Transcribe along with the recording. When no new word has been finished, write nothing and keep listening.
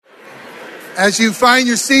As you find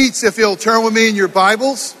your seats, if you'll turn with me in your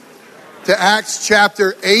Bibles to Acts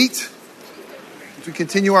chapter 8, as we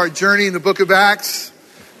continue our journey in the book of Acts.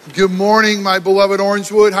 Good morning, my beloved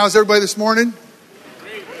Orangewood. How's everybody this morning?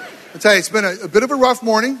 I'll tell you, it's been a bit of a rough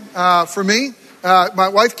morning for me. My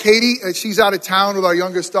wife, Katie, she's out of town with our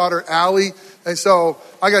youngest daughter, Allie. And so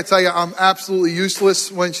I got to tell you, I'm absolutely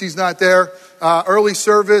useless when she's not there. Early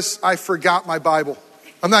service, I forgot my Bible.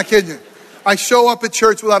 I'm not kidding you. I show up at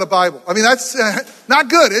church without a Bible. I mean, that's not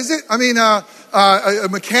good, is it? I mean, a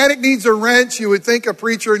mechanic needs a wrench. You would think a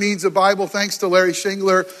preacher needs a Bible. Thanks to Larry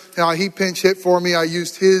Shingler. He pinch hit for me. I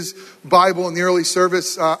used his Bible in the early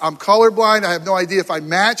service. I'm colorblind. I have no idea if I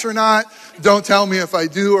match or not. Don't tell me if I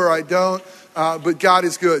do or I don't. But God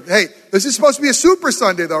is good. Hey, this is supposed to be a super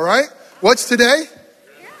Sunday though, right? What's today?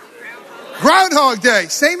 Groundhog Day.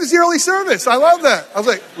 Same as the early service. I love that. I was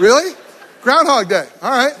like, really? Groundhog Day. All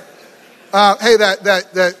right. Hey,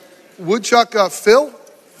 that woodchuck Phil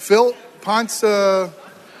Ponce, Tony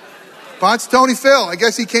Phil. I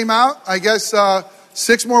guess he came out. I guess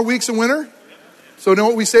 6 more weeks of winter. So know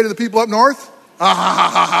what we say to the people up north?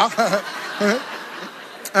 My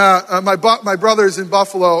brother's in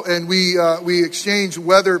Buffalo, and we exchange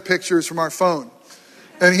weather pictures from our phone.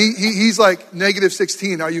 And he's like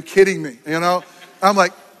 -16. Are you kidding me? You know, I'm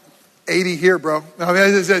like 80 here, bro. I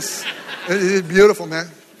mean, it's beautiful, man.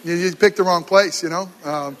 You picked the wrong place, you know.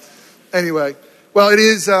 Anyway, well, it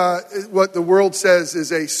is what the world says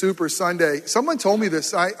is a super Sunday. Someone told me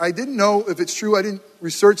this. I didn't know if it's true. I didn't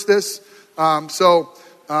research this. According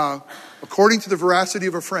to the veracity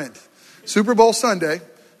of a friend, Super Bowl Sunday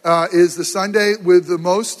is the Sunday with the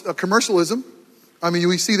most commercialism. I mean,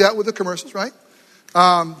 we see that with the commercials, right?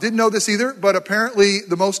 Didn't know this either, but apparently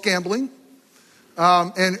the most gambling.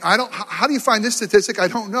 And how do you find this statistic? I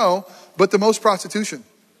don't know, but the most prostitution.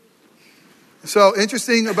 So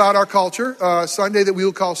interesting about our culture, Sunday that we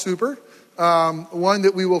will call super, one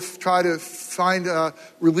that we will try to find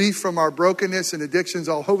relief from our brokenness and addictions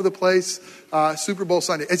all over the place, Super Bowl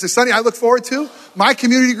Sunday. It's a Sunday I look forward to. My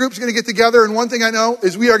community group is going to get together, and one thing I know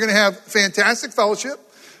is we are going to have fantastic fellowship.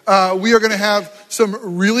 We are going to have some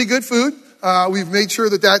really good food. We've made sure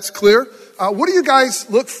that that's clear. What do you guys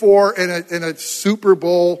look for in a Super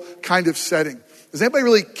Bowl kind of setting? Does anybody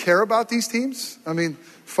really care about these teams? I mean,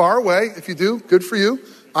 far away. If you do, good for you.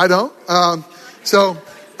 I don't. But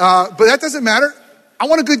that doesn't matter. I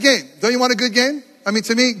want a good game. Don't you want a good game? I mean,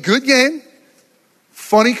 to me, good game,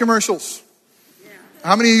 funny commercials. Yeah.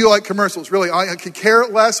 How many of you like commercials? Really, I could care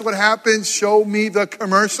less what happens. Show me the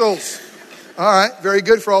commercials. All right, very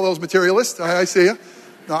good for all those materialists. I see you.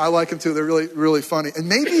 No, I like them too. They're really, really funny. And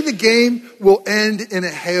maybe the game will end in a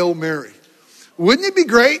Hail Mary. Wouldn't it be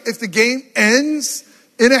great if the game ends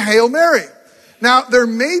in a Hail Mary? Now, there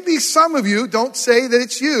may be some of you, don't say that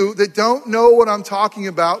it's you, that don't know what I'm talking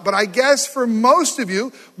about. But I guess for most of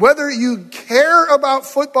you, whether you care about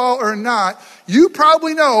football or not, you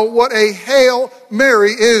probably know what a Hail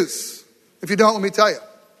Mary is. If you don't, let me tell you.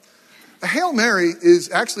 A Hail Mary is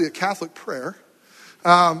actually a Catholic prayer.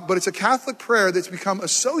 But it's a Catholic prayer that's become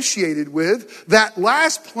associated with that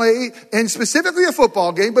last play, and specifically a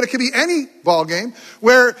football game, but it could be any ball game,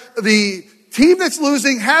 where the team that's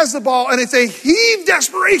losing has the ball, and it's a heave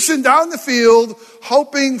desperation down the field,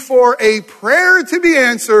 hoping for a prayer to be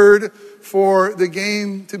answered for the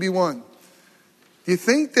game to be won. Do you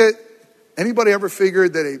think that anybody ever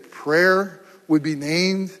figured that a prayer would be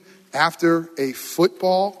named after a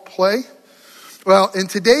football play? Well, in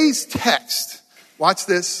today's text, watch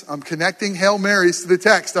this. I'm connecting Hail Marys to the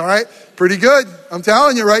text, all right? Pretty good. I'm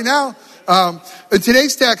telling you right now. In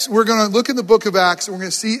today's text, we're going to look in the book of Acts, and we're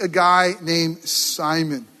going to see a guy named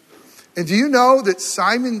Simon. And do you know that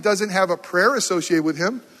Simon doesn't have a prayer associated with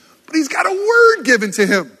him, but he's got a word given to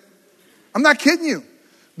him? I'm not kidding you.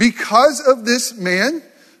 Because of this man,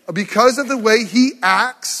 because of the way he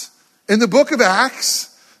acts in the book of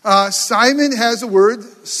Acts, Simon has a word,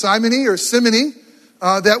 simony or simony,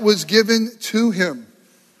 that was given to him.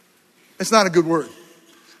 It's not a good word.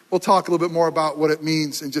 We'll talk a little bit more about what it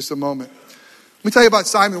means in just a moment. Let me tell you about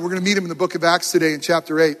Simon. We're going to meet him in the book of Acts today in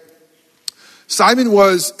chapter 8. Simon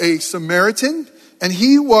was a Samaritan, and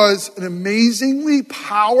he was an amazingly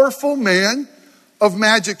powerful man of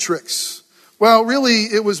magic tricks. Well, really,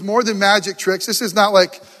 it was more than magic tricks. This is not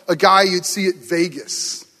like a guy you'd see at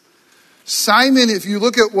Vegas. Simon, if you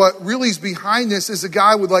look at what really is behind this, is a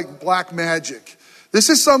guy with like black magic. This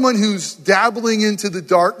is someone who's dabbling into the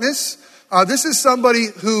darkness. This is somebody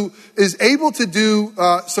who is able to do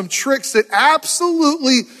some tricks that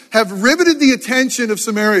absolutely have riveted the attention of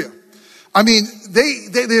Samaria. I mean,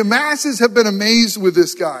 the masses have been amazed with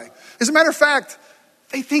this guy. As a matter of fact,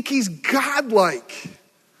 They think he's godlike.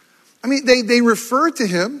 I mean, they refer to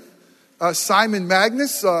him, Simon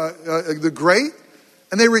Magus, the Great,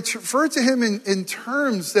 and they refer to him in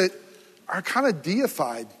terms that are kind of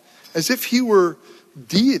deified, as if he were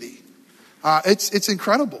deity. It's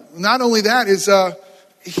incredible. Not only that,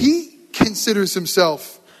 he considers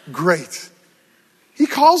himself great. He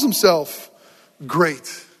calls himself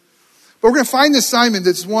great. But we're going to find this Simon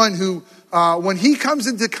that's one who, when he comes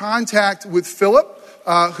into contact with Philip,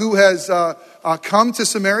 who has come to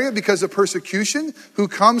Samaria because of persecution, who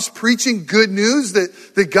comes preaching good news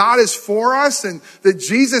that God is for us and that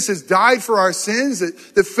Jesus has died for our sins,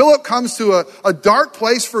 that Philip comes to a dark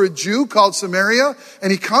place for a Jew called Samaria,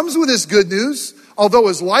 and he comes with this good news, although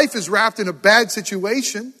his life is wrapped in a bad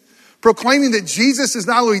situation, proclaiming that Jesus has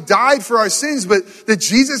not only died for our sins, but that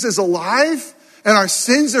Jesus is alive and our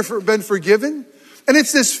sins have been forgiven. And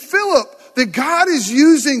it's this Philip that God is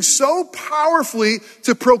using so powerfully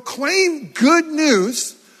to proclaim good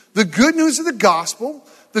news, the good news of the gospel,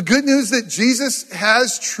 the good news that Jesus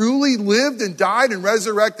has truly lived and died and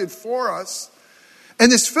resurrected for us.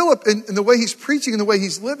 And this Philip, and the way he's preaching and the way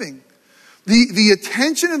he's living, the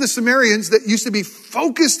attention of the Samaritans that used to be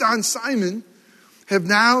focused on Simon have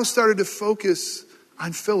now started to focus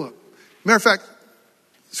on Philip. Matter of fact,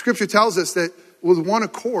 Scripture tells us that with one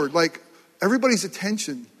accord, like everybody's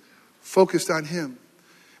attention focused on him.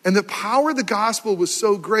 And the power of the gospel was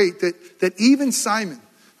so great that even Simon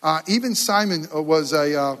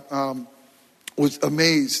was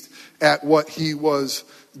amazed at what he was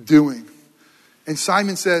doing. And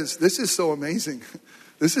Simon says, "This is so amazing.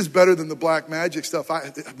 This is better than the black magic stuff.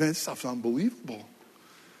 Man, this stuff's unbelievable."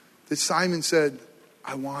 That Simon said,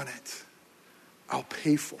 "I want it. I'll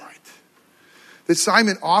pay for it." That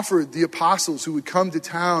Simon offered the apostles who would come to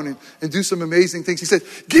town and do some amazing things. He said,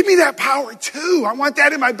 "Give me that power too. I want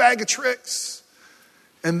that in my bag of tricks."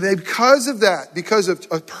 And because of that, because of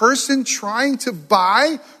a person trying to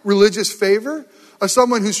buy religious favor, of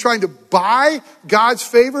someone who's trying to buy God's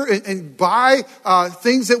favor and buy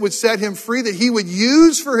things that would set him free, that he would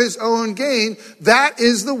use for his own gain, that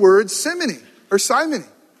is the word simony or simony.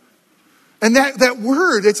 And that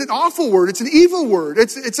word, it's an awful word. It's an evil word.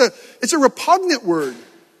 It's a repugnant word.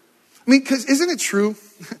 I mean, because isn't it true?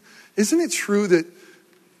 Isn't it true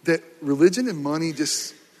that religion and money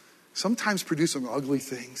just sometimes produce some ugly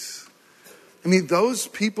things? I mean, those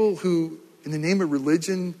people who, in the name of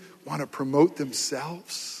religion, want to promote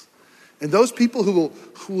themselves, and those people who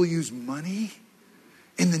will use money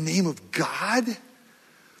in the name of God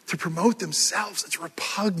to promote themselves, it's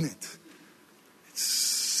repugnant. It's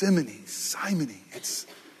simony.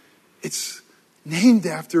 It's named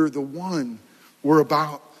after the one we're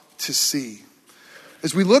about to see.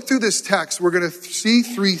 As we look through this text, we're going to see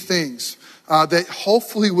three things that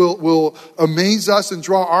hopefully will amaze us and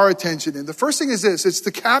draw our attention in. The first thing is this: it's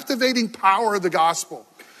the captivating power of the gospel.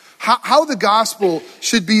 How the gospel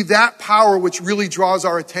should be that power which really draws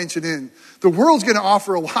our attention in. The world's going to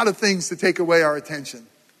offer a lot of things to take away our attention.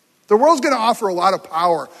 The world's going to offer a lot of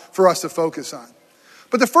power for us to focus on.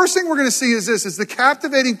 But the first thing we're going to see is this: is the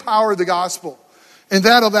captivating power of the gospel. And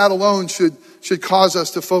that alone should cause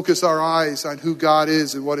us to focus our eyes on who God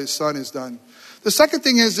is and what his son has done. The second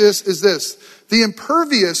thing is this: the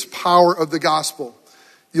impervious power of the gospel.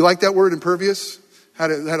 You like that word, impervious? Had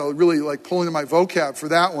to really like pull into my vocab for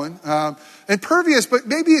that one. Impervious, but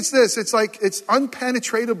maybe it's this: it's like it's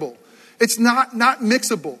unpenetratable. It's not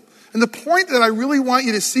mixable. And the point that I really want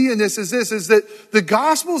you to see in this is that the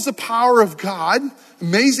gospel is the power of God,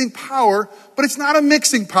 amazing power, but it's not a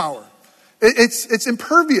mixing power. It's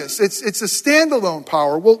impervious. It's a standalone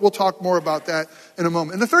power. We'll talk more about that in a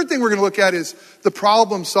moment. And the third thing we're going to look at is the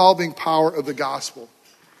problem-solving power of the gospel.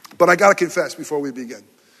 But I got to confess before we begin,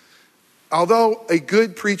 although a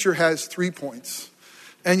good preacher has 3 points,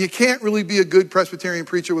 and you can't really be a good Presbyterian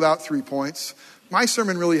preacher without 3 points, my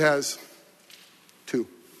sermon really has 2.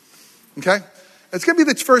 Okay? It's going to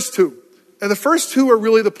be the first 2. And the first 2 are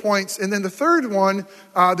really the points. And then the third one,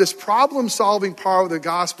 this problem-solving power of the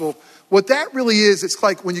gospel, what that really is, it's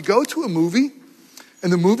like when you go to a movie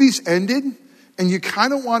and the movie's ended and you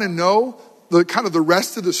kind of want to know the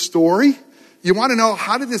rest of the story. You want to know,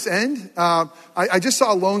 how did this end? I just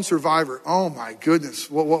saw Lone Survivor. Oh my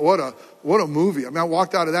goodness. What a movie. I mean, I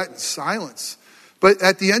walked out of that in silence. But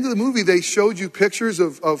at the end of the movie, they showed you pictures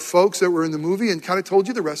of folks that were in the movie and kind of told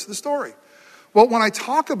you the rest of the story. Well, when I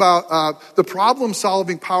talk about the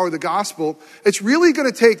problem-solving power of the gospel, it's really going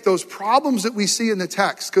to take those problems that we see in the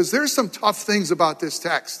text, because there's some tough things about this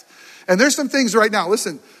text. And there's some things right now.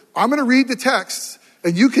 Listen, I'm going to read the text,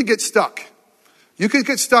 and you could get stuck. You could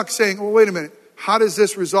get stuck saying, well, wait a minute. how does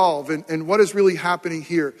this resolve? And what is really happening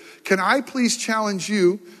here? Can I please challenge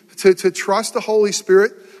you to trust the Holy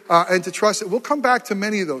Spirit and to trust it? We'll come back to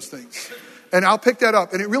many of those things. And I'll pick that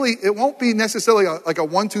up. And it won't be necessarily like a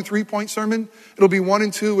 1, 2, 3 point sermon. It'll be 1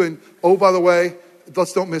 and 2. And oh, by the way,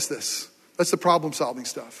 don't miss this. That's the problem solving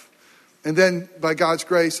stuff. And then by God's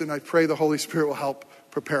grace, and I pray the Holy Spirit will help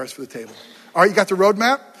prepare us for the table. All right, you got the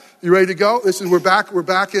roadmap? You ready to go? We're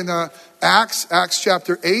back in Acts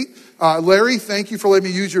chapter 8. Larry, thank you for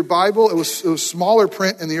letting me use your Bible. It was smaller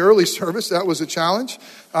print in the early service. That was a challenge.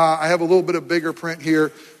 I have a little bit of bigger print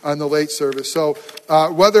here in the late service. So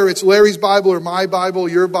whether it's Larry's Bible or my Bible,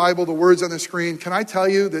 your Bible, the words on the screen, can I tell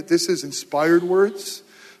you that this is inspired words?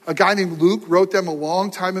 A guy named Luke wrote them a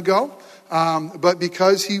long time ago. But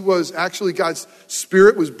because he was actually God's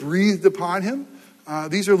Spirit was breathed upon him,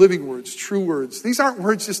 these are living words, true words. These aren't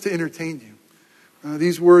words just to entertain you.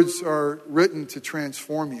 These words are written to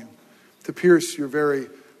transform you, to pierce your very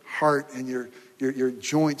heart and your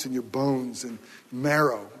joints and your bones and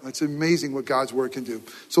marrow. It's amazing what God's word can do.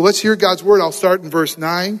 So let's hear God's word. I'll start in verse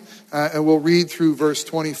 9 and we'll read through verse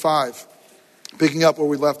 25, picking up where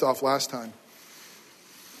we left off last time.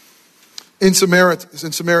 In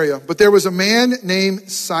Samaria, but there was a man named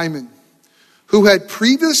Simon who had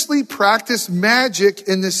previously practiced magic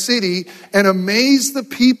in the city and amazed the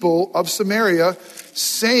people of Samaria,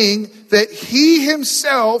 saying that he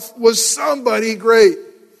himself was somebody great.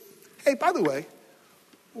 Hey, by the way,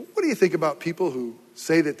 what do you think about people who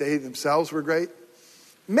say that they themselves were great?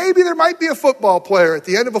 Maybe there might be a football player at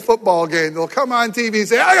the end of a football game. They'll come on TV and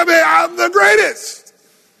say, I'm the greatest.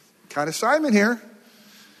 Kind of Simon here.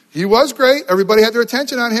 He was great. Everybody had their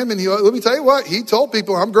attention on him. And let me tell you what, he told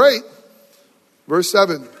people, I'm great. Verse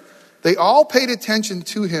 7, they all paid attention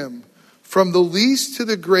to him from the least to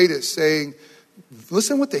the greatest, saying,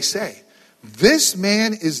 listen what they say. This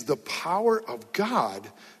man is the power of God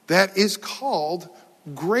that is called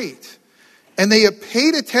great. And they have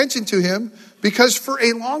paid attention to him because for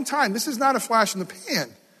a long time, this is not a flash in the pan.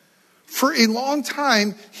 For a long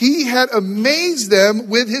he had amazed them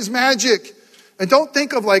with his magic. And don't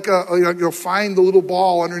think of like find the little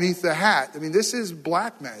ball underneath the hat. I mean, this is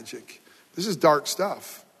black magic. This is dark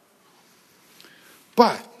stuff.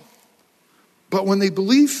 But when they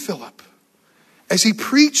believed Philip, as he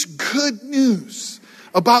preached good news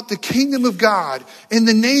about the kingdom of God in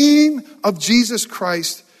the name of Jesus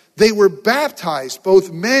Christ, they were baptized,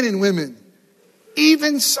 both men and women.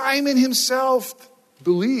 Even Simon himself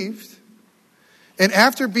believed. And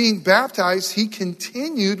after being baptized, he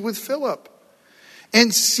continued with Philip.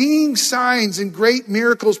 And seeing signs and great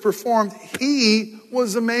miracles performed, he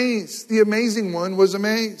was amazed. The amazing one was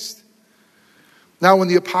amazed. Now, when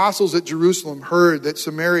the apostles at Jerusalem heard that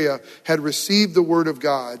Samaria had received the word of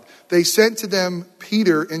God, they sent to them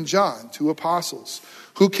Peter and John, 2 apostles,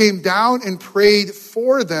 who came down and prayed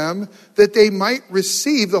for them that they might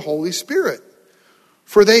receive the Holy Spirit.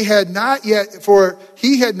 For he had not yet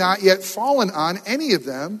fallen on any of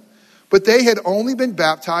them, but they had only been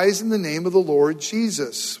baptized in the name of the Lord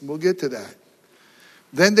Jesus. We'll get to that.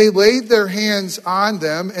 Then they laid their hands on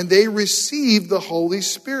them and they received the Holy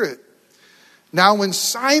Spirit. Now when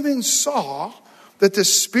Simon saw that the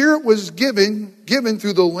Spirit was given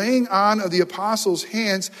through the laying on of the apostles'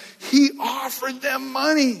 hands, he offered them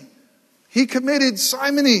money. He committed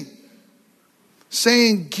simony,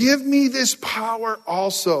 saying, give me this power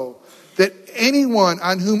also, that anyone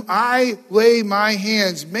on whom I lay my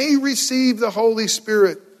hands may receive the Holy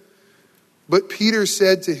Spirit. But Peter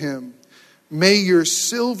said to him, may your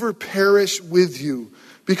silver perish with you,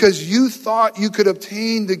 because you thought you could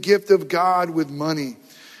obtain the gift of God with money.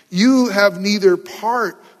 You have neither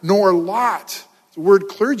part nor lot. The word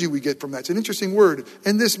clergy we get from that. It's an interesting word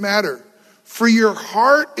in this matter. For your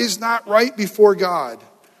heart is not right before God.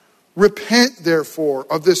 Repent, therefore,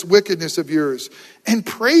 of this wickedness of yours, and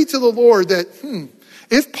pray to the Lord that,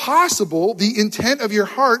 if possible, the intent of your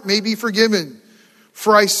heart may be forgiven.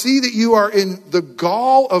 For I see that you are in the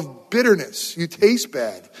gall of bitterness, you taste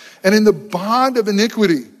bad, and in the bond of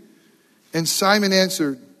iniquity. And Simon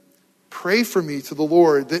answered, pray for me to the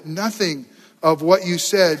Lord that nothing of what you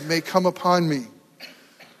said may come upon me.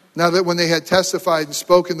 Now that when they had testified and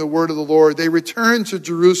spoken the word of the Lord, they returned to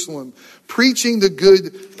Jerusalem, preaching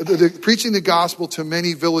the gospel to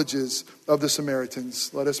many villages of the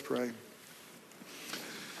Samaritans. Let us pray.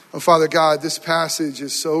 Oh, Father God, this passage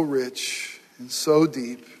is so rich and so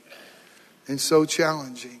deep and so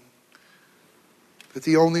challenging that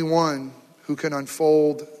the only one who can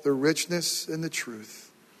unfold the richness and the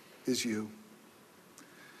truth is you.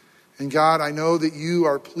 And God, I know that you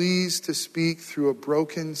are pleased to speak through a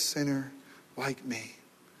broken sinner like me.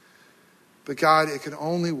 But God, it can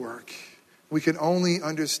only work. We can only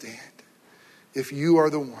understand if you are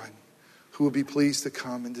the one who will be pleased to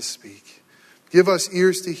come and to speak. Give us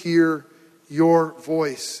ears to hear your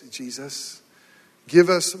voice, Jesus. Give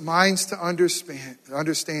us minds to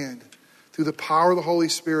understand through the power of the Holy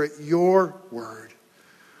Spirit your word.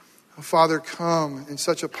 Oh, Father, come in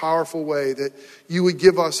such a powerful way that you would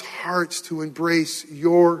give us hearts to embrace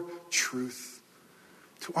your truth,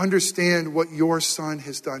 to understand what your Son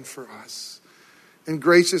has done for us. And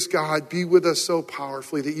gracious God, be with us so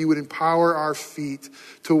powerfully that you would empower our feet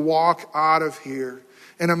to walk out of here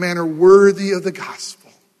in a manner worthy of the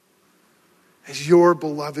gospel as your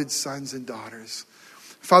beloved sons and daughters.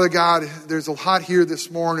 Father God, there's a lot here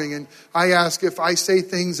this morning, and I ask if I say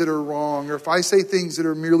things that are wrong or if I say things that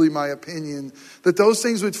are merely my opinion, that those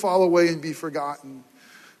things would fall away and be forgotten.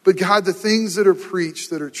 But God, the things that are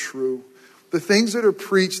preached that are true, the things that are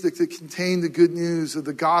preached that contain the good news of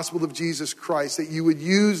the gospel of Jesus Christ, that you would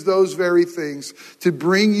use those very things to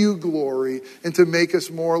bring you glory and to make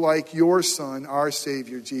us more like your Son, our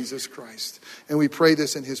Savior, Jesus Christ. And we pray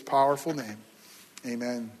this in his powerful name.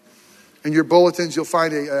 Amen. In your bulletins, you'll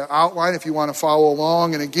find an outline if you want to follow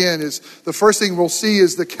along. And again, is the first thing we'll see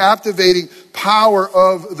is the captivating power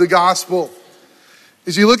of the gospel.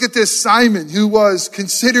 As you look at this Simon, who was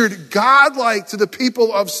considered godlike to the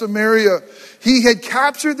people of Samaria, he had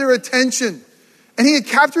captured their attention. And he had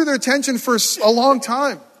captured their attention for a long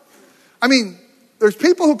time. I mean, there's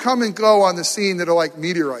people who come and go on the scene that are like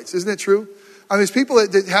meteorites. Isn't it true? I mean, there's people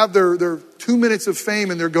that have their 2 minutes of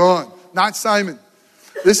fame and they're gone. Not Simon.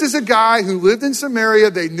 This is a guy who lived in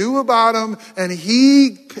Samaria. They knew about him, and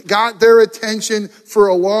he got their attention for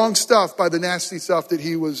a long stuff by the nasty stuff that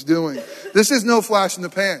he was doing. This is no flash in the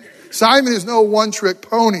pan. Simon is no one-trick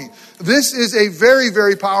pony. This is a very,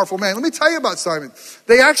 very powerful man. Let me tell you about Simon.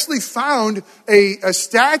 They actually found a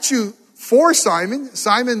statue for Simon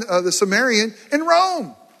the Samaritan, in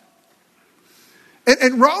Rome.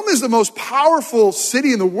 And Rome is the most powerful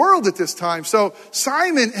city in the world at this time. So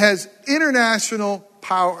Simon has international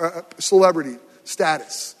power, celebrity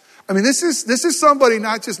status. I mean, this is somebody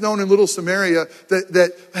not just known in little Samaria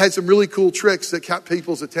that had some really cool tricks that kept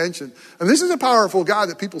people's attention. I mean, this is a powerful guy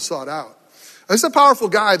that people sought out. This is a powerful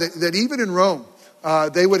guy that even in Rome,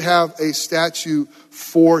 they would have a statue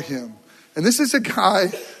for him. And this is a guy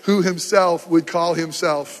who himself would call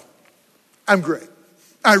himself, I'm great.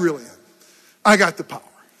 I really am. I got the power.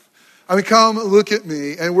 I mean, come look at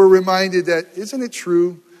me. And we're reminded that, isn't it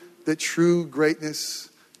true that true greatness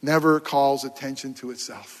never calls attention to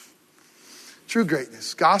itself? True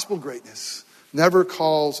greatness, gospel greatness, never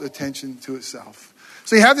calls attention to itself.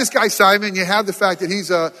 So you have this guy Simon, you have the fact that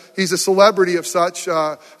he's a celebrity of such,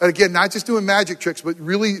 and again, not just doing magic tricks, but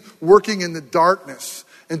really working in the darkness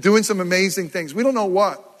and doing some amazing things. We don't know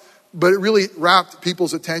what, but it really wrapped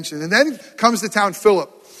people's attention. And then comes to town Philip.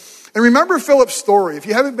 And remember Philip's story. If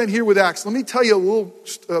you haven't been here with Acts, let me tell you a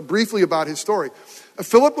little briefly about his story.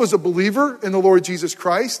 Philip was a believer in the Lord Jesus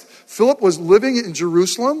Christ. Philip was living in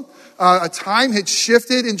Jerusalem. A time had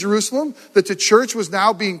shifted in Jerusalem that the church was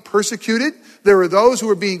now being persecuted. There were those who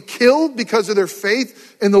were being killed because of their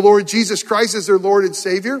faith in the Lord Jesus Christ as their Lord and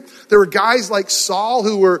Savior. There were guys like Saul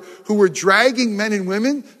who were dragging men and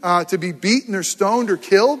women to be beaten or stoned or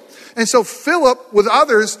killed. And so Philip, with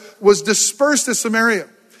others, was dispersed to Samaria.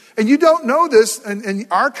 And you don't know this in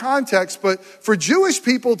our context, but for Jewish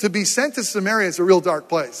people to be sent to Samaria is a real dark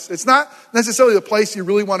place. It's not necessarily the place you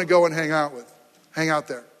really want to go and hang out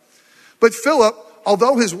there. But Philip,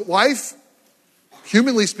 although his life,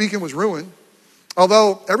 humanly speaking, was ruined,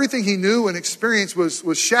 although everything he knew and experienced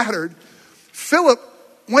was shattered, Philip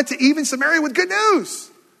went to even Samaria with good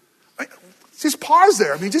news. Just pause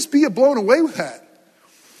there. I mean, just be blown away with that.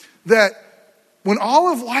 That when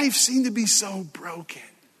all of life seemed to be so broken,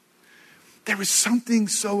 there was something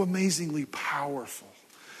so amazingly powerful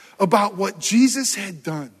about what Jesus had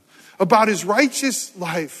done, about his righteous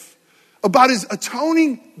life, about his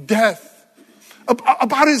atoning death,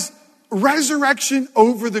 about his resurrection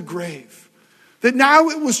over the grave. That now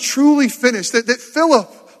it was truly finished. That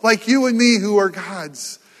Philip, like you and me who are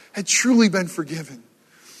God's, had truly been forgiven.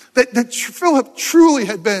 That Philip truly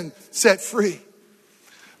had been set free.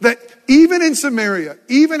 That even in Samaria,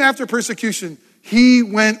 even after persecution, he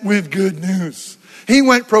went with good news. He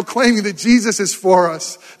went proclaiming that Jesus is for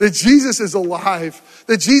us, that Jesus is alive,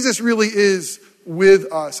 that Jesus really is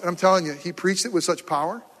with us. And I'm telling you, he preached it with such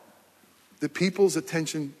power that people's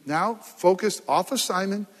attention now focused off of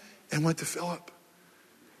Simon and went to Philip.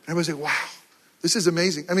 And everybody said, wow, this is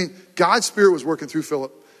amazing. I mean, God's Spirit was working through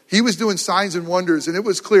Philip. He was doing signs and wonders, and it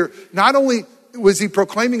was clear. Not only was he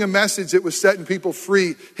proclaiming a message that was setting people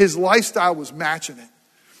free, his lifestyle was matching it.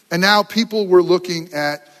 And now people were looking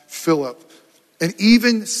at Philip. And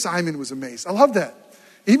even Simon was amazed. I love that.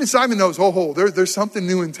 Even Simon knows, there's something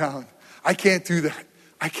new in town. I can't do that.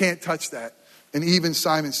 I can't touch that. And even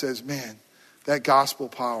Simon says, man, that gospel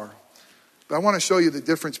power. But I want to show you the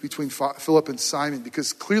difference between Philip and Simon,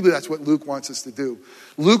 because clearly that's what Luke wants us to do.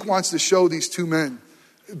 Luke wants to show these two men,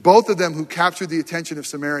 both of them who captured the attention of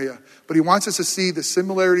Samaria, but he wants us to see the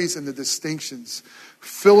similarities and the distinctions.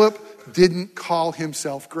 Philip didn't call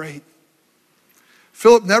himself great.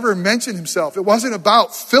 Philip never mentioned himself. It wasn't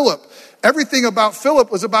about Philip. Everything about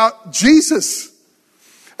Philip was about Jesus.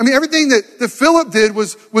 I mean, everything that Philip did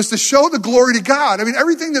was to show the glory to God. I mean,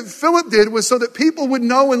 everything that Philip did was so that people would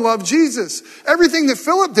know and love Jesus. Everything that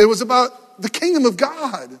Philip did was about the kingdom of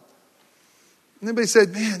God. And everybody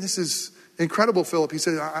said, man, this is incredible, Philip. He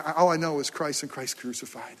said, all I know is Christ and Christ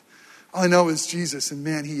crucified. All I know is Jesus, and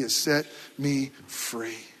man, he has set me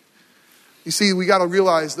free. You see, we got to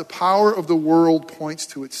realize the power of the world points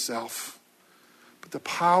to itself. But the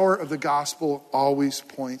power of the gospel always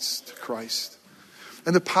points to Christ.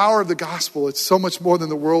 And the power of the gospel, it's so much more than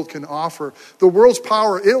the world can offer. The world's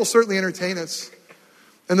power, it'll certainly entertain us.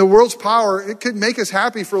 And the world's power, it could make us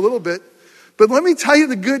happy for a little bit. But let me tell you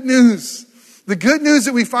the good news. The good news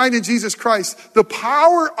that we find in Jesus Christ. The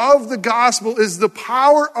power of the gospel is the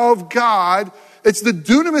power of God. It's the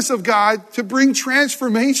dunamis of God to bring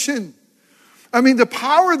transformation. I mean, the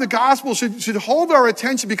power of the gospel should hold our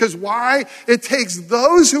attention, because why? It takes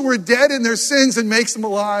those who were dead in their sins and makes them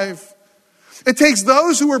alive. It takes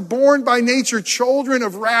those who were born by nature children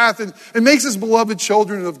of wrath and makes us beloved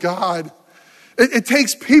children of God. It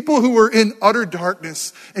takes people who were in utter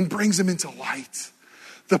darkness and brings them into light.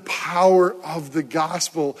 The power of the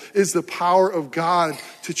gospel is the power of God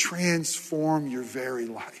to transform your very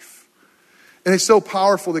life. And it's so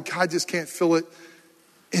powerful that God just can't fill it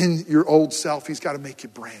in your old self. He's got to make you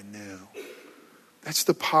brand new. That's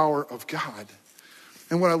the power of God.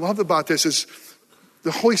 And what I love about this is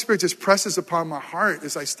the Holy Spirit just presses upon my heart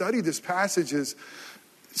as I study this passage is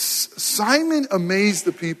Simon amazed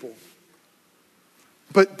the people.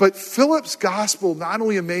 But Philip's gospel not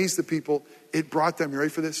only amazed the people, it brought them, you ready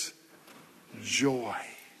for this? Joy.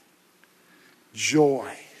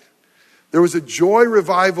 Joy. There was a joy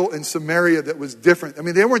revival in Samaria that was different. I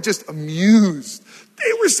mean, they weren't just amused.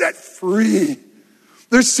 They were set free.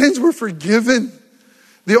 Their sins were forgiven.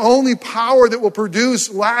 The only power that will produce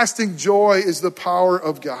lasting joy is the power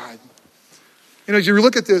of God. You know, as you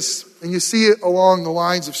look at this and you see it along the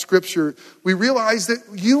lines of Scripture, we realize that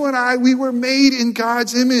you and I, we were made in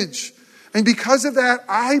God's image. And because of that,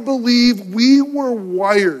 I believe we were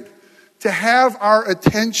wired to have our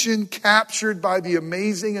attention captured by the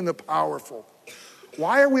amazing and the powerful.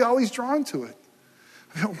 Why are we always drawn to it?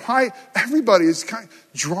 Why everybody is kind of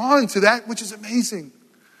drawn to that which is amazing,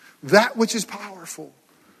 that which is powerful.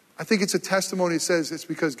 I think it's a testimony that says it's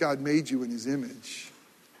because God made you in his image.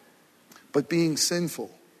 But being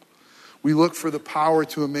sinful, we look for the power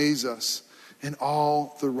to amaze us in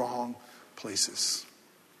all the wrong places.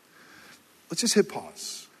 Let's just hit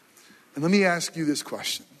pause. And let me ask you this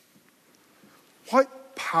question.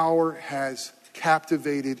 What power has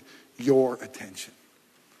captivated your attention?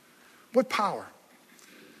 What power?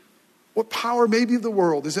 What power maybe of the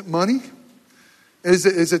world? Is it money? Is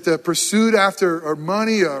it the pursuit after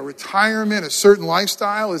money, a retirement, a certain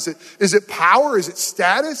lifestyle? Is it power? Is it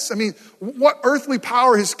status? I mean, what earthly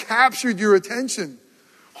power has captured your attention?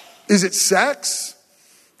 Is it sex?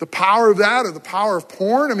 The power of that, or the power of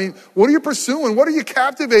porn? I mean, what are you pursuing? What are you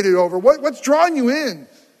captivated over? What's drawing you in?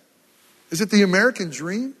 Is it the American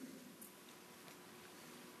dream?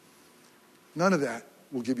 None of that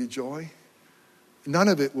will give you joy. None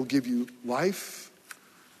of it will give you life.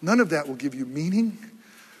 None of that will give you meaning.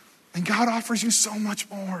 And God offers you so much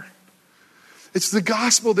more. It's the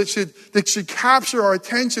gospel that should capture our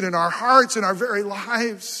attention and our hearts and our very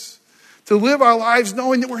lives. To live our lives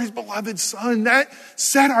knowing that we're his beloved son. That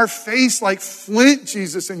set our face like flint,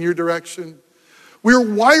 Jesus, in your direction.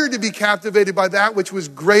 We're wired to be captivated by that which was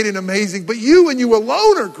great and amazing. But you and you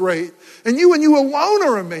alone are great. And you alone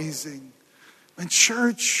are amazing. And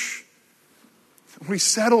church, we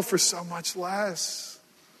settle for so much less.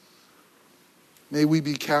 May we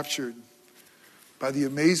be captured by the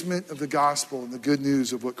amazement of the gospel and the good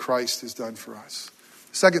news of what Christ has done for us.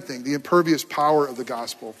 Second thing, the impervious power of the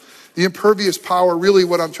gospel. The impervious power, really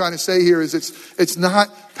what I'm trying to say here is it's not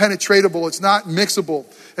penetratable, it's not mixable.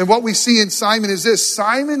 And what we see in Simon is this.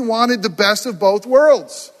 Simon wanted the best of both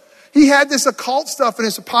worlds. He had this occult stuff in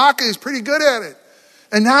his pocket. He's pretty good at it.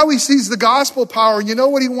 And now he sees the gospel power. And you know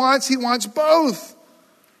what he wants? He wants both.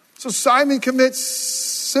 So Simon commits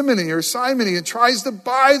simony and tries to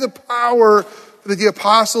buy the power that the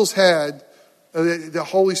apostles had, that the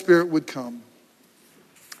Holy Spirit would come.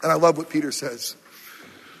 And I love what Peter says.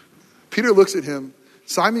 Peter looks at him.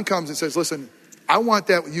 Simon comes and says, listen, I want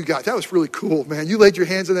that what you got. That was really cool, man. You laid your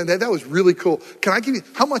hands on that. That was really cool. Can I give you,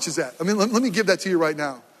 how much is that? I mean, let me give that to you right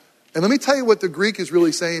now. And let me tell you what the Greek is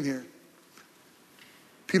really saying here.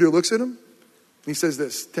 Peter looks at him and he says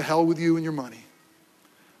this, to hell with you and your money.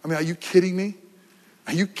 I mean, are you kidding me?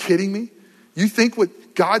 Are you kidding me? You think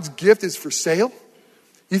what God's gift is for sale?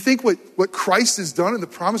 You think what Christ has done in the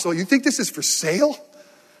promise, you think this is for sale?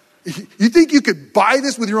 You think you could buy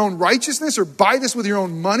this with your own righteousness or buy this with your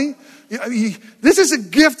own money? I mean, this is a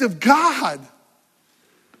gift of God.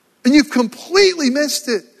 And you've completely missed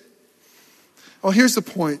it. Well, here's the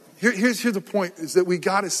point. Here's the point is that we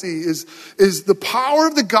got to see is the power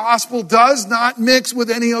of the gospel does not mix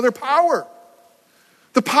with any other power.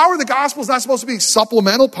 The power of the gospel is not supposed to be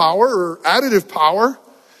supplemental power or additive power.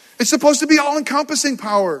 It's supposed to be all-encompassing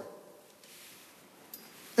power.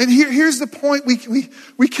 And here's the point.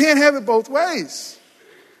 We can't have it both ways.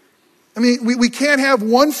 I mean, we can't have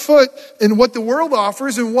one foot in what the world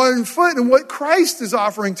offers and one foot in what Christ is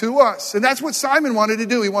offering to us. And that's what Simon wanted to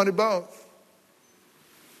do. He wanted both.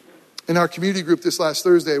 In our community group this last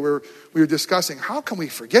Thursday, where we were discussing, how can we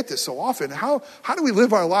forget this so often? How do we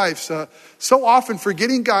live our lives so often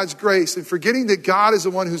forgetting God's grace and forgetting that God is the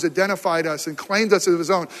one who's identified us and claimed us as his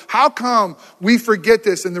own? How come we forget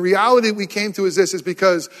this? And the reality we came to is this, is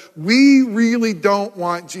because we really don't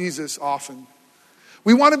want Jesus often.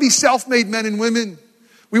 We want to be self-made men and women.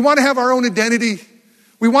 We want to have our own identity.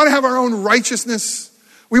 We want to have our own righteousness.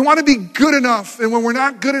 We want to be good enough. And when we're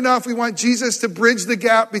not good enough, we want Jesus to bridge the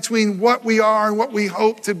gap between what we are and what we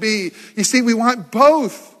hope to be. You see, we want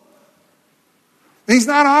both. And he's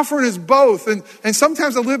not offering us both. And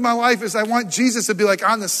sometimes I live my life as I want Jesus to be like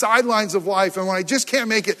on the sidelines of life. And when I just can't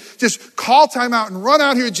make it, just call time out and run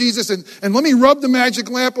out here, Jesus, and let me rub the magic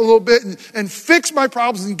lamp a little bit and fix my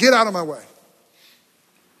problems and get out of my way.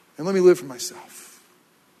 And let me live for myself.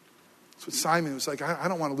 That's what Simon was like, I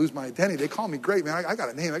don't want to lose my identity. They call me great, man. I got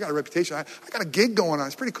a name. I got a reputation. I got a gig going on.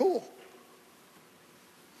 It's pretty cool.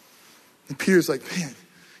 And Peter's like, man,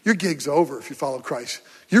 your gig's over if you follow Christ.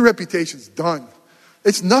 Your reputation's done.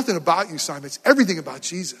 It's nothing about you, Simon. It's everything about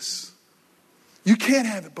Jesus. You can't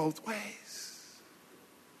have it both ways.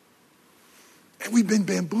 And we've been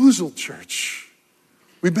bamboozled, church.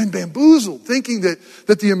 We've been bamboozled thinking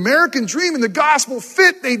that the American dream and the gospel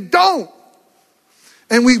fit. They don't.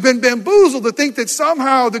 And we've been bamboozled to think that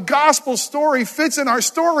somehow the gospel story fits in our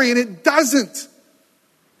story, and it doesn't.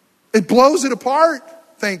 It blows it apart,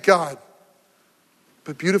 thank God.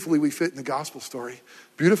 But beautifully we fit in the gospel story.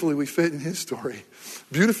 Beautifully we fit in his story.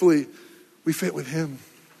 Beautifully we fit with him.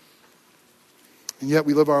 And yet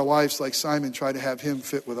we live our lives like Simon, try to have him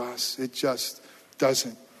fit with us. It just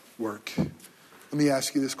doesn't work. Let me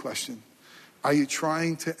ask you this question. Are you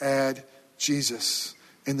trying to add Jesus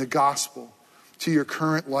in the gospel to your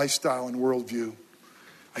current lifestyle and worldview?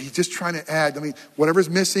 Are you just trying to add, whatever's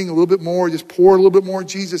missing, a little bit more, just pour a little bit more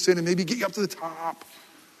Jesus in and maybe get you up to the top.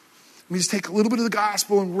 Just take a little bit of the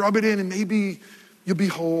gospel and rub it in and maybe you'll be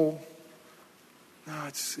whole. No,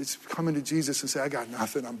 it's coming to Jesus and say, I got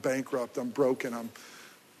nothing. I'm bankrupt. I'm broken. I'm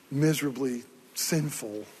miserably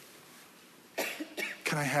sinful.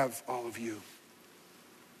 Can I have all of you?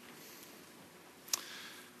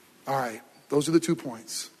 All right, those are the 2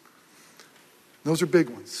 points. Those are big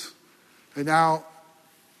ones. And now,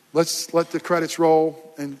 let's let the credits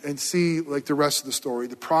roll and see like the rest of the story.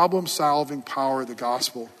 The problem-solving power of the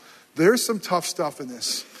gospel. There's some tough stuff in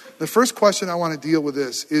this. The first question I want to deal with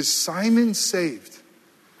is Simon saved?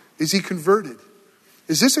 Is he converted?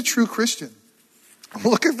 Is this a true Christian?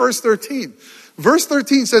 Look at verse 13. Verse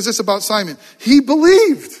 13 says this about Simon. He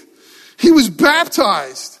believed. He was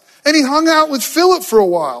baptized. And he hung out with Philip for a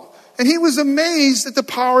while. And he was amazed at the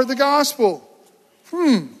power of the gospel.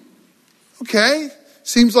 Okay.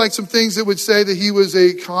 Seems like some things that would say that he was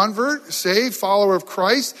a convert, saved, follower of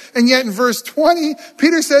Christ. And yet in verse 20,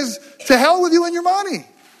 Peter says, to hell with you and your money.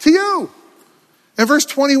 To you. In verse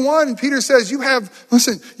 21, Peter says, you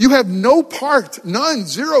have no part, none,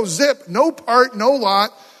 zero, zip, no part, no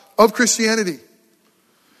lot of Christianity.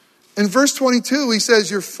 In verse 22, he says,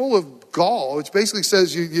 you're full of gall, which basically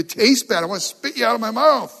says you taste bad. I want to spit you out of my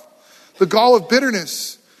mouth. The gall of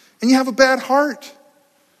bitterness. And you have a bad heart.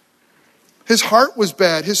 His heart was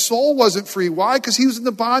bad. His soul wasn't free. Why? Because he was in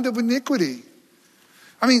the bond of iniquity.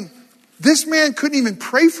 This man couldn't even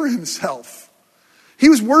pray for himself. He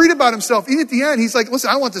was worried about himself. Even at the end, he's like, listen,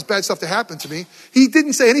 I don't want this bad stuff to happen to me. He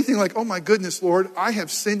didn't say anything like, oh my goodness, Lord, I have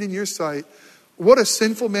sinned in your sight. What a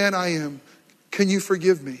sinful man I am. Can you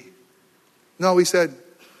forgive me? No, he said,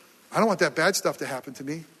 I don't want that bad stuff to happen to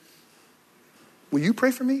me. Will you pray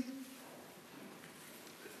for me?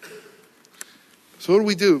 So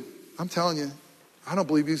what do? I'm telling you, I don't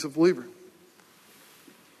believe he's a believer.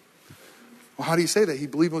 Well, how do you say that? He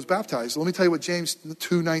believed and was baptized. Let me tell you what James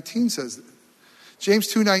 2:19 says.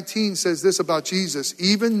 James 2:19 says this about Jesus.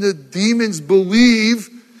 Even the demons believe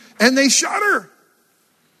and they shudder.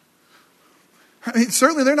 I mean,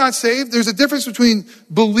 certainly they're not saved. There's a difference between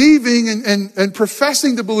believing and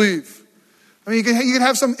professing to believe. I mean, you can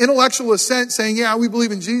have some intellectual assent saying, yeah, we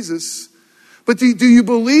believe in Jesus. But do you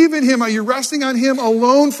believe in him? Are you resting on him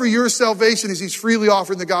alone for your salvation as he's freely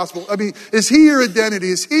offering the gospel? I mean, is he your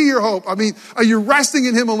identity? Is he your hope? I mean, are you resting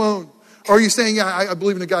in him alone? Or are you saying, yeah, I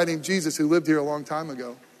believe in a guy named Jesus who lived here a long time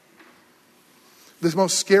ago? The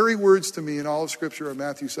most scary words to me in all of Scripture are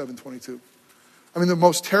Matthew 7:22. I mean, the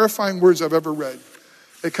most terrifying words I've ever read.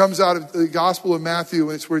 It comes out of the Gospel of Matthew,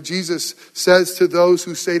 and it's where Jesus says to those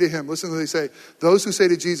who say to him, listen to what they say, those who say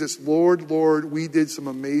to Jesus, Lord, Lord, we did some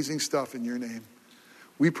amazing stuff in your name.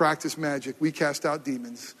 We practiced magic. We cast out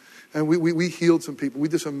demons. And we healed some people. We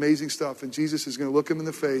did some amazing stuff. And Jesus is going to look him in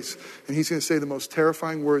the face, and he's going to say the most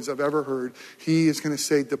terrifying words I've ever heard. He is going to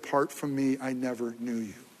say, depart from me, I never knew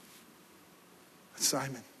you. That's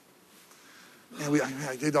Simon. And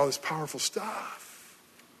I did all this powerful stuff.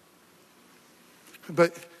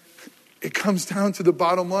 But it comes down to the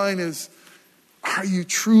bottom line is, are you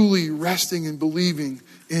truly resting and believing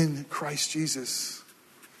in Christ Jesus?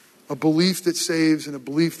 A belief that saves and a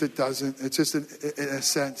belief that doesn't. It's just an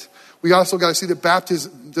assent. We also got to see that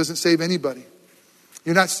baptism doesn't save anybody.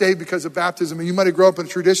 You're not saved because of baptism. And you might have grown up in a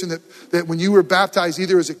tradition that when you were baptized,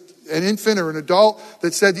 either as an infant or an adult,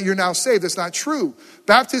 that said that you're now saved. That's not true.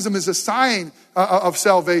 Baptism is a sign of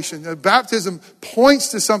salvation. Baptism points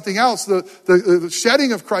to something else. The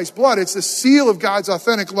shedding of Christ's blood. It's the seal of God's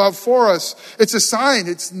authentic love for us. It's a sign.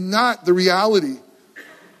 It's not the reality.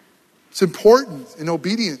 It's important in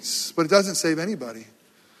obedience, but it doesn't save anybody.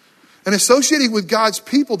 And associating with God's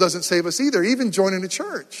people doesn't save us either, even joining a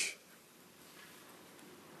church.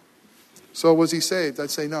 So was he saved? I'd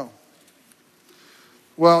say no.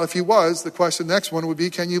 Well, if he was, the next one would be,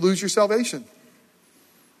 can you lose your salvation?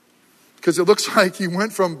 Because it looks like he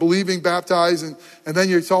went from believing, baptized, and then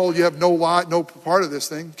you're told you have no part of this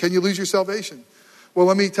thing. Can you lose your salvation? Well,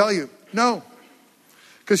 let me tell you, no.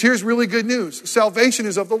 Because here's really good news. Salvation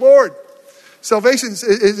is of the Lord. Salvation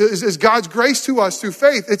is God's grace to us through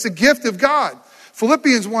faith. It's a gift of God.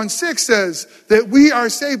 Philippians 1:6 says that we are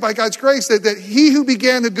saved by God's grace, that he who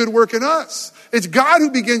began the good work in us. It's God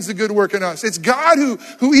who begins the good work in us. It's God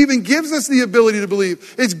who even gives us the ability to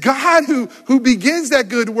believe. It's God who begins that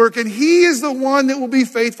good work, and he is the one that will be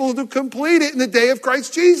faithful to complete it in the day of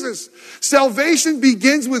Christ Jesus. Salvation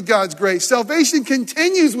begins with God's grace. Salvation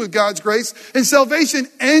continues with God's grace, and salvation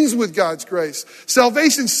ends with God's grace.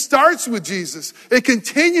 Salvation starts with Jesus. It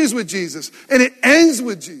continues with Jesus, and it ends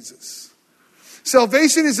with Jesus.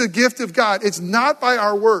 Salvation is a gift of God. It's not by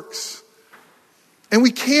our works. And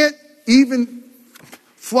we can't even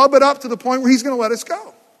flub it up to the point where he's going to let us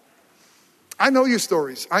go. I know your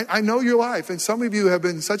stories. I know your life. And some of you have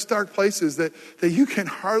been in such dark places that you can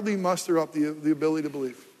hardly muster up the ability to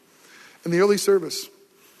believe. In the early service,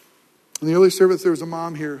 there was a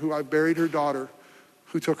mom here who I buried her daughter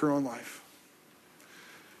who took her own life.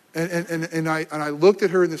 And I looked at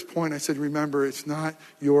her in this point. I said, remember, it's not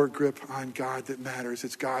your grip on God that matters.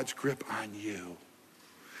 It's God's grip on you.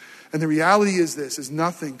 And the reality is this, is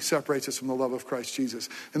nothing separates us from the love of Christ Jesus.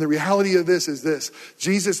 And the reality of this is this,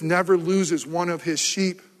 Jesus never loses one of his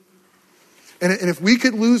sheep. And if we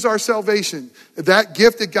could lose our salvation, that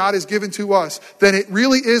gift that God has given to us, then it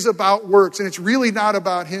really is about works, and it's really not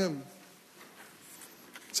about him.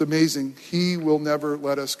 It's amazing. He will never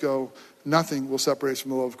let us go. Nothing will separate us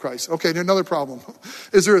from the love of Christ. Okay, another problem.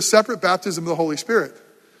 Is there a separate baptism of the Holy Spirit?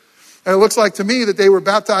 And it looks like to me that they were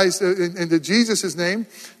baptized into Jesus' name,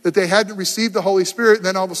 that they hadn't received the Holy Spirit, and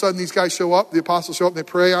then all of a sudden these guys show up, the apostles show up, and they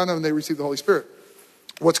pray on them, and they receive the Holy Spirit.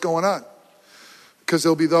 What's going on? Because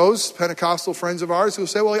there'll be those Pentecostal friends of ours who will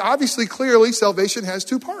say, well, obviously, clearly, salvation has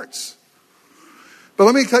two parts. But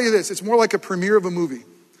let me tell you this, it's more like a premiere of a movie.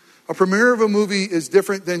 A premiere of a movie is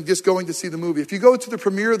different than just going to see the movie. If you go to the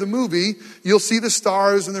premiere of the movie, you'll see the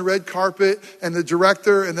stars and the red carpet and the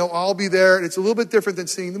director, and they'll all be there. And it's a little bit different than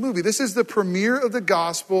seeing the movie. This is the premiere of the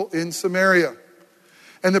gospel in Samaria.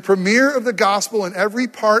 And the premiere of the gospel in every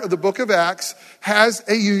part of the book of Acts has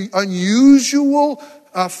an unusual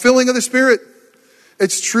filling of the Spirit.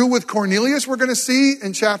 It's true with Cornelius, we're going to see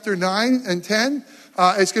in chapter 9 and 10.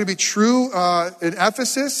 It's going to be true in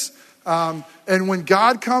Ephesus. And when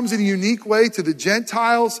God comes in a unique way to the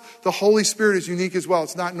Gentiles, the Holy Spirit is unique as well.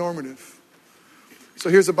 It's not normative. So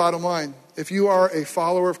here's the bottom line. If you are a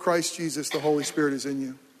follower of Christ Jesus, the Holy Spirit is in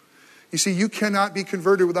you. You see, you cannot be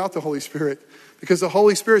converted without the Holy Spirit, because the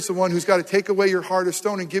Holy Spirit's the one who's got to take away your heart of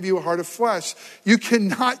stone and give you a heart of flesh. You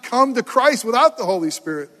cannot come to Christ without the Holy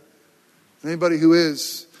Spirit. Anybody who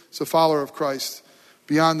is a follower of Christ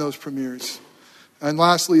beyond those premieres. And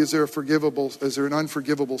lastly, is there an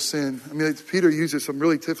unforgivable sin? I mean, Peter uses some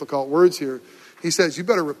really difficult words here. He says, you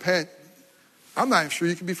better repent. I'm not even sure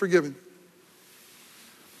you can be forgiven.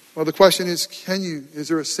 Well, the question is, can you? Is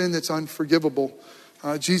there a sin that's unforgivable?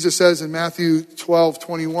 Jesus says in Matthew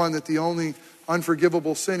 12:21 that the only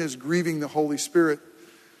unforgivable sin is grieving the Holy Spirit.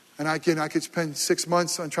 And I could spend 6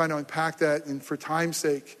 months on trying to unpack that. And for time's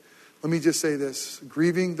sake, let me just say this.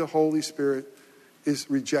 Grieving the Holy Spirit is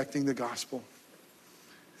rejecting the gospel.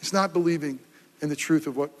 It's not believing in the truth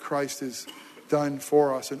of what Christ has done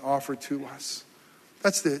for us and offered to us.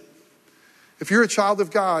 That's it. If you're a child of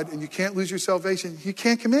God and you can't lose your salvation, you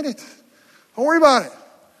can't commit it. Don't worry about it.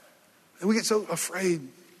 And we get so afraid.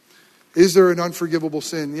 Is there an unforgivable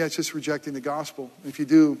sin? Yeah, it's just rejecting the gospel. If you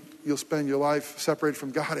do, you'll spend your life separated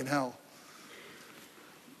from God in hell.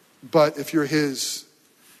 But if you're his,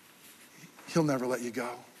 he'll never let you go.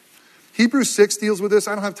 Hebrews 6 deals with this.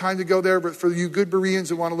 I don't have time to go there, but for you good Bereans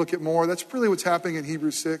who want to look at more, that's really what's happening in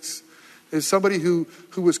Hebrews 6. Is somebody who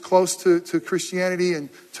was close to Christianity and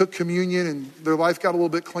took communion and their life got a little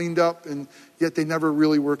bit cleaned up, and yet they never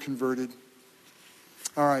really were converted.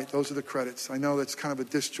 All right, those are the credits. I know that's kind of a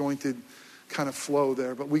disjointed kind of flow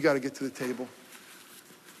there, but we got to get to the table.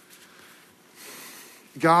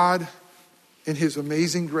 God, in his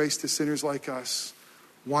amazing grace to sinners like us,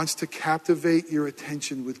 wants to captivate your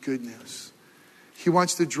attention with good news. He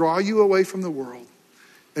wants to draw you away from the world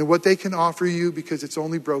and what they can offer you, because it's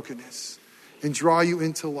only brokenness, and draw you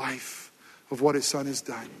into life of what his son has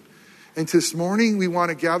done. And this morning we want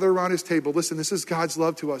to gather around his table. Listen, this is God's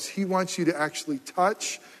love to us. He wants you to actually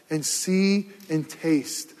touch and see and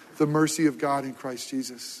taste the mercy of God in Christ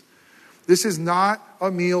Jesus. This is not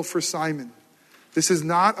a meal for Simon. This is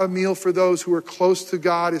not a meal for those who are close to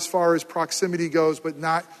God as far as proximity goes, but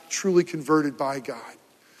not truly converted by God.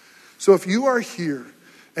 So if you are here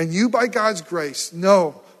and you, by God's grace,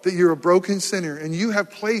 know that you're a broken sinner and you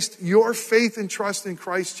have placed your faith and trust in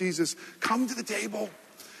Christ Jesus, come to the table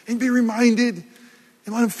and be reminded,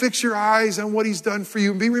 and let him fix your eyes on what he's done for you,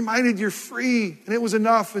 and be reminded you're free and it was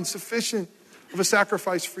enough and sufficient of a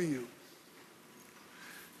sacrifice for you.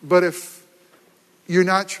 But if you're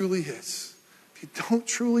not truly his, you don't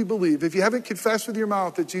truly believe, if you haven't confessed with your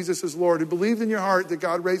mouth that Jesus is Lord and believed in your heart that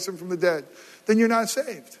God raised him from the dead, then you're not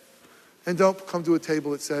saved. And don't come to a table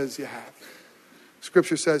that says you have.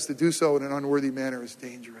 Scripture says to do so in an unworthy manner is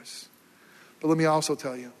dangerous. But let me also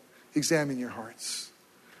tell you, examine your hearts.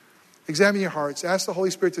 Examine your hearts. Ask the Holy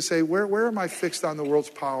Spirit to say, where am I fixed on the world's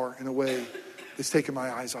power in a way that's taken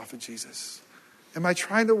my eyes off of Jesus? Am I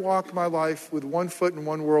trying to walk my life with one foot in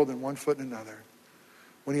one world and one foot in another,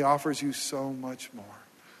 when he offers you so much more?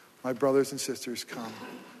 My brothers and sisters,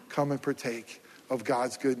 come and partake of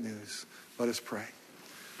God's good news. Let us pray.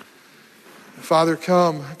 Father,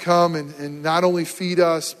 come and not only feed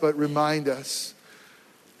us, but remind us.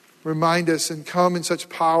 Remind us and come in such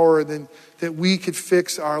power that we could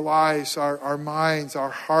fix our lives, our minds, our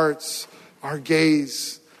hearts, our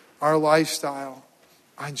gaze, our lifestyle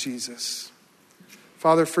on Jesus.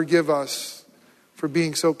 Father, forgive us for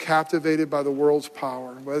being so captivated by the world's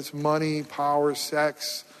power, whether it's money, power,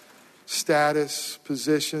 sex, status,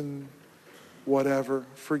 position, whatever.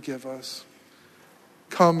 Forgive us.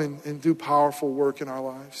 Come and do powerful work in our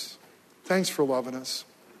lives. Thanks for loving us.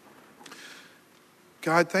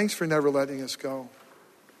 God, thanks for never letting us go.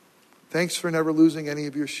 Thanks for never losing any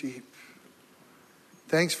of your sheep.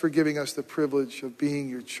 Thanks for giving us the privilege of being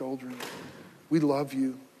your children. We love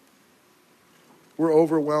you. We're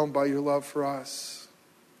overwhelmed by your love for us.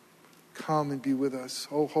 Come and be with us.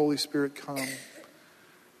 Oh, Holy Spirit, come.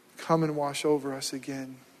 Come and wash over us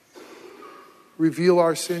again. Reveal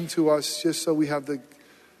our sin to us just so we have the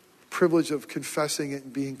privilege of confessing it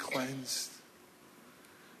and being cleansed.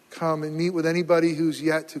 Come and meet with anybody who's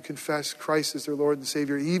yet to confess Christ as their Lord and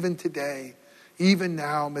Savior. Even today, even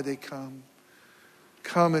now, may they come.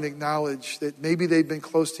 Come and acknowledge that maybe they've been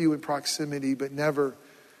close to you in proximity, but never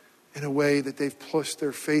in a way that they've pushed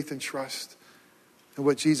their faith and trust in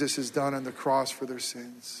what Jesus has done on the cross for their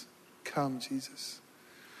sins. Come, Jesus.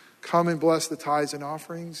 Come and bless the tithes and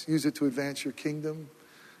offerings. Use it to advance your kingdom.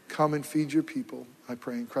 Come and feed your people, I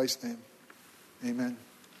pray in Christ's name. Amen.